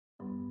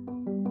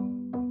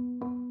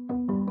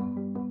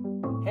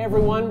Hey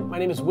everyone, my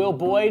name is Will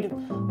Boyd.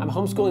 I'm a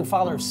homeschooling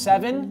father of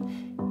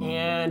 7,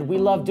 and we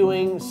love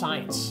doing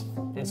science.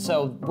 And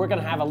so we're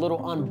gonna have a little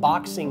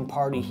unboxing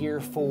party here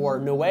for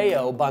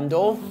Nueo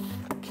Bundle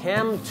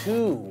Chem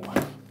 2.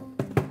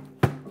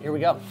 Here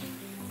we go.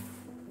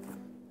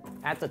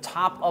 At the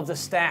top of the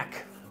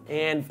stack,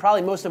 and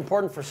probably most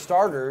important for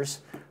starters,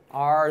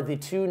 are the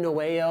two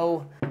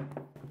Nueo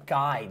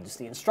guides,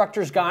 the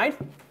instructor's guide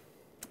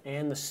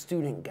and the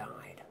student guide.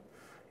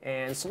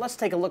 And so let's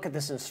take a look at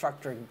this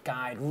instructor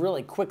guide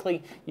really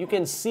quickly. You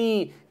can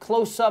see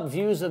close-up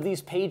views of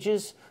these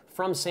pages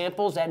from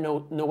samples at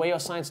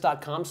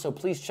nueoscience.com, so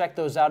please check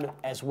those out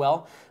as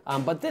well.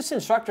 But this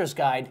instructor's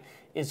guide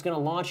is going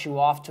to launch you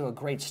off to a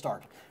great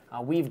start.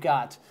 We've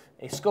got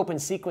a scope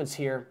and sequence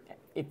here.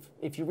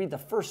 If you read the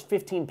first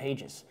 15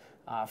 pages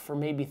for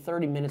maybe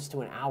 30 minutes to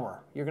an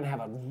hour, you're going to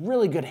have a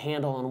really good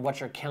handle on what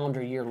your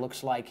calendar year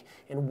looks like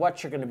and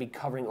what you're going to be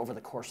covering over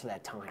the course of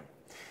that time.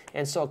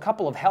 And so a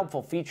couple of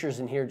helpful features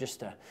in here just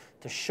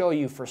to show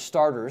you for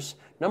starters.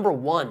 Number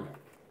one,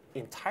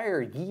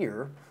 entire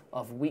year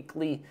of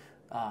weekly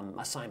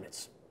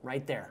assignments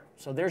right there.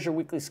 So there's your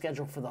weekly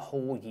schedule for the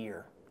whole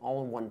year,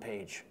 all in one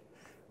page.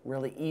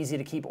 Really easy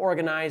to keep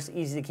organized,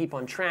 easy to keep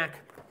on track.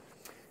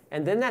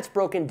 And then that's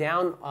broken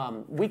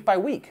down week by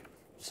week.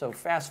 So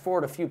fast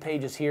forward a few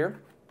pages here,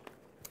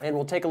 and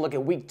we'll take a look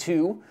at week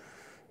 2.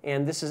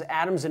 And this is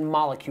atoms and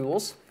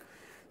molecules.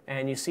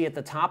 And you see at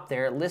the top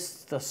there, it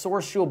lists the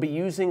source you'll be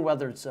using,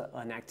 whether it's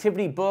an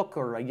activity book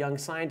or a young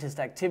scientist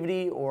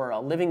activity or a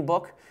living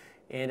book.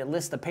 And it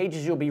lists the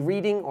pages you'll be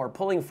reading or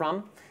pulling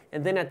from.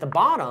 And then at the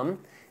bottom,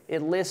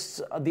 it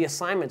lists the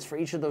assignments for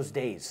each of those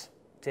days,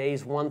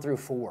 days 1 through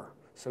 4.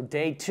 So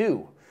day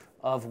 2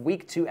 of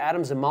week 2,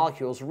 atoms and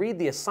molecules, read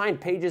the assigned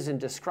pages and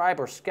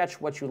describe or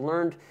sketch what you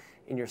learned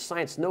in your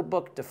science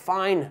notebook.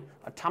 Define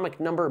atomic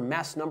number,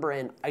 mass number,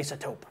 and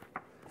isotope.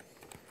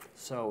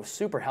 So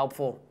super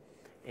helpful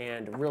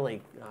and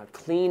really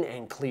clean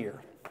and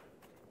clear.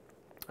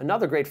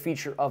 Another great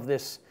feature of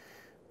this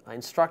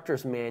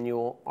instructor's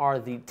manual are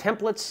the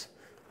templates,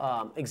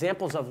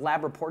 examples of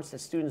lab reports that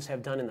students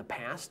have done in the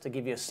past to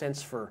give you a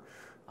sense for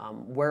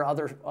where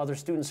other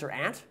students are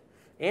at,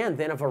 and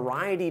then a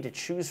variety to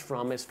choose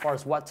from as far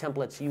as what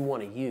templates you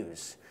want to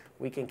use.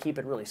 We can keep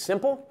it really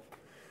simple,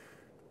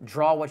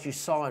 draw what you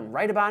saw and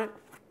write about it,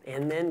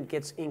 and then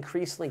gets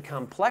increasingly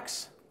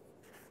complex.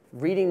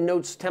 Reading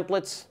notes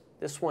templates.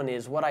 This one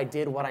is what I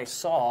did, what I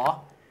saw,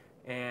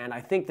 and I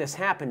think this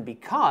happened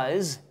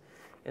because,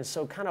 and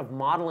so kind of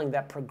modeling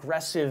that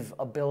progressive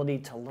ability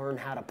to learn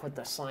how to put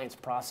the science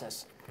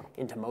process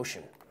into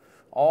motion.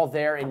 All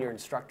there in your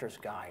instructor's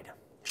guide.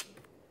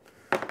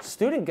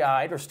 Student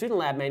guide or student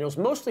lab manual is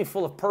mostly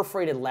full of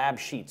perforated lab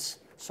sheets.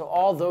 So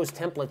all those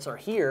templates are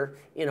here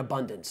in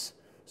abundance.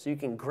 So you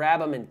can grab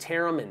them and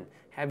tear them and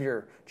have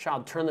your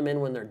child turn them in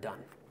when they're done.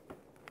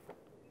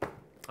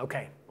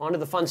 Okay, on to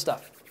the fun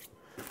stuff.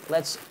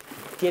 Let's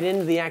get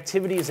into the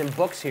activities and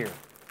books here.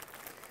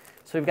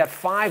 So we've got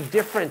 5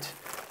 different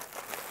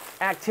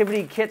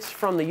activity kits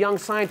from the Young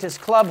Scientist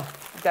Club.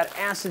 We've got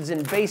acids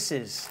and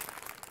bases.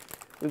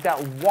 We've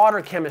got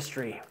water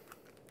chemistry.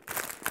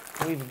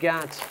 We've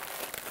got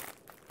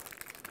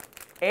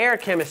air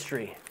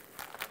chemistry.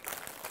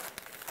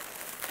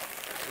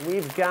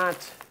 We've got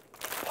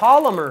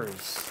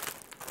polymers.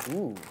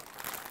 Ooh.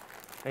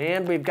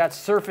 And we've got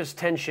surface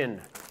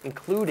tension,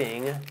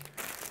 including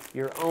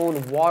your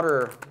own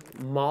water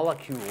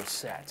molecule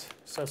set.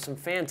 So some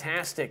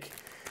fantastic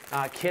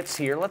kits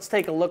here. Let's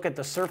take a look at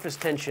the surface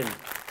tension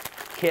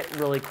kit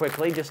really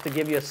quickly, just to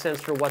give you a sense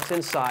for what's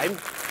inside.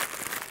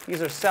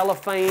 These are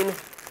cellophane.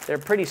 They're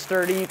pretty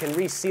sturdy. You can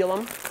reseal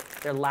them.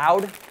 They're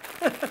loud.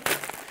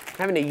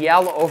 Having to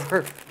yell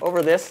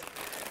over this.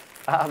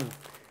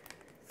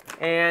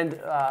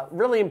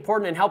 Really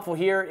important and helpful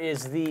here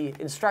is the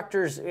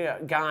instructor's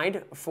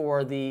guide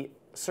for the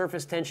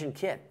surface tension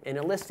kit. And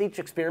it lists each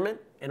experiment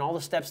and all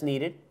the steps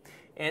needed.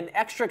 And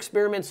extra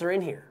experiments are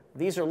in here.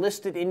 These are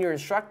listed in your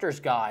instructor's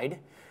guide,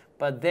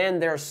 but then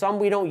there are some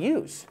we don't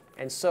use.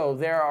 And so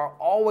there are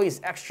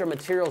always extra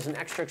materials and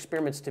extra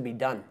experiments to be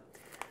done.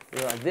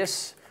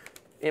 This,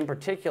 in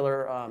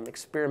particular,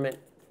 experiment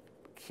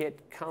kit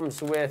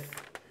comes with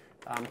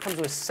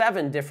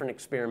 7 different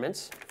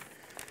experiments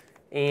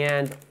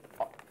and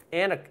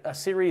a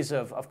series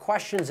of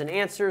questions and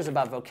answers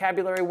about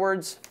vocabulary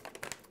words,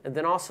 and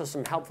then also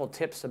some helpful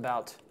tips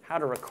about how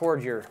to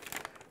record your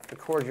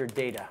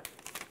data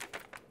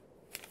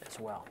as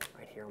well,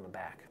 right here on the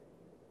back.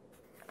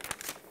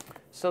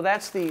 So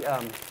that's the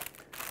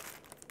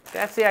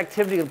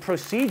activity and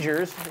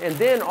procedures, and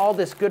then all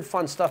this good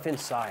fun stuff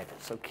inside.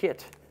 So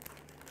kit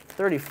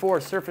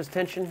 34, surface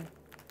tension,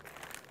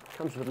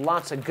 comes with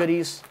lots of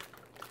goodies.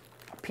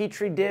 A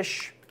Petri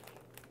dish,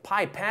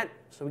 pipette,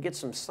 so we get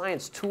some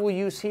science tool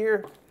use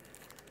here.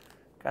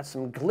 Got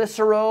some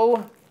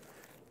glycero,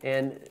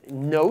 and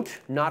note,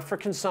 not for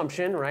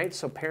consumption, right?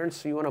 So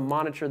parents, you want to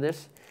monitor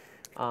this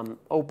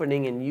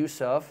opening and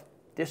use of.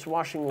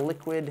 Dishwashing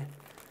liquid.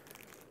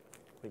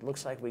 It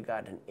looks like we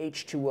got an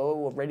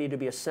H2O ready to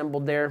be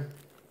assembled there.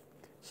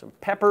 some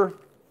pepper,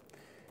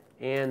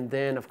 and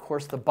then, of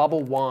course, the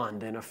bubble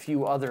wand and a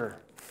few other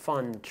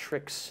fun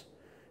tricks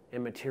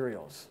and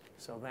materials.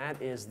 So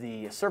that is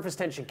the surface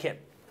tension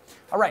kit.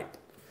 All right,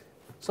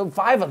 so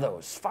five of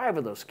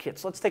those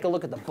kits. Let's take a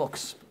look at the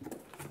books.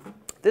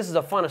 This is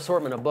a fun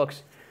assortment of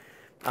books.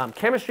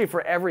 Chemistry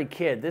for Every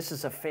Kid. This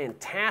is a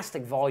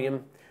fantastic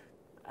volume,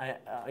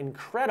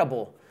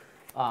 incredible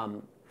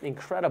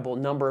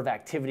number of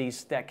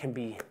activities that can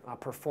be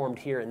performed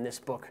here in this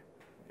book,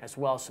 as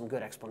well as some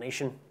good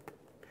explanation.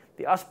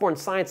 The Usborne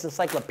Science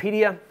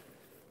Encyclopedia.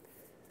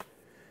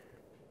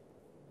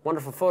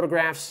 Wonderful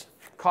photographs,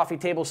 coffee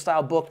table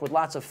style book with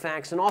lots of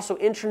facts, and also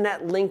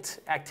internet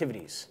linked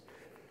activities.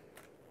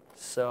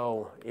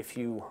 So if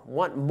you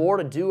want more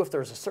to do, if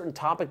there's a certain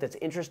topic that's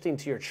interesting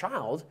to your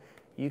child,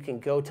 you can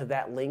go to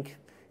that link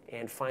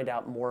and find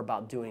out more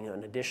about doing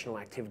an additional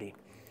activity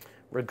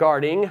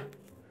regarding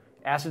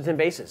acids and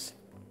bases.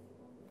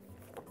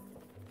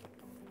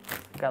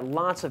 Got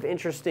lots of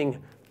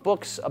interesting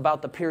books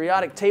about the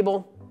periodic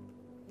table.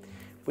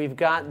 We've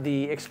got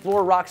the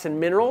Explore Rocks and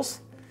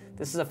Minerals.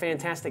 This is a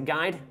fantastic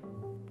guide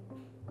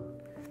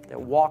that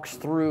walks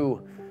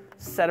through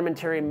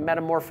sedimentary,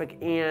 metamorphic,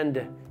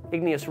 and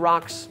igneous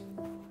rocks.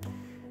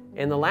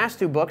 And the last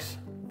two books,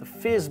 the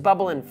Fizz,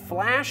 Bubble, and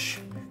Flash.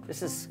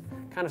 This is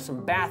kind of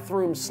some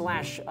bathroom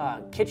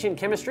 / kitchen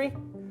chemistry.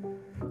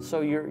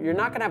 So you're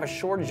not going to have a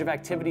shortage of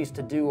activities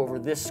to do over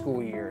this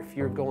school year if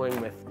you're going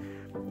with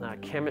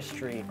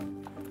Chemistry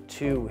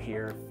 2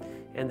 here.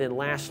 And then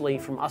lastly,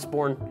 from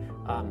Usborne,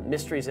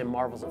 Mysteries and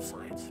Marvels of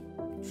Science.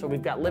 So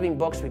we've got living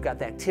books, we've got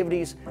the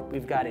activities,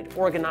 we've got it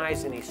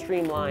organized in a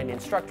streamlined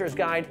instructor's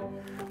guide,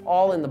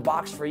 all in the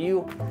box for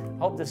you.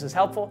 Hope this is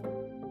helpful.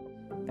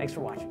 Thanks for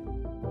watching.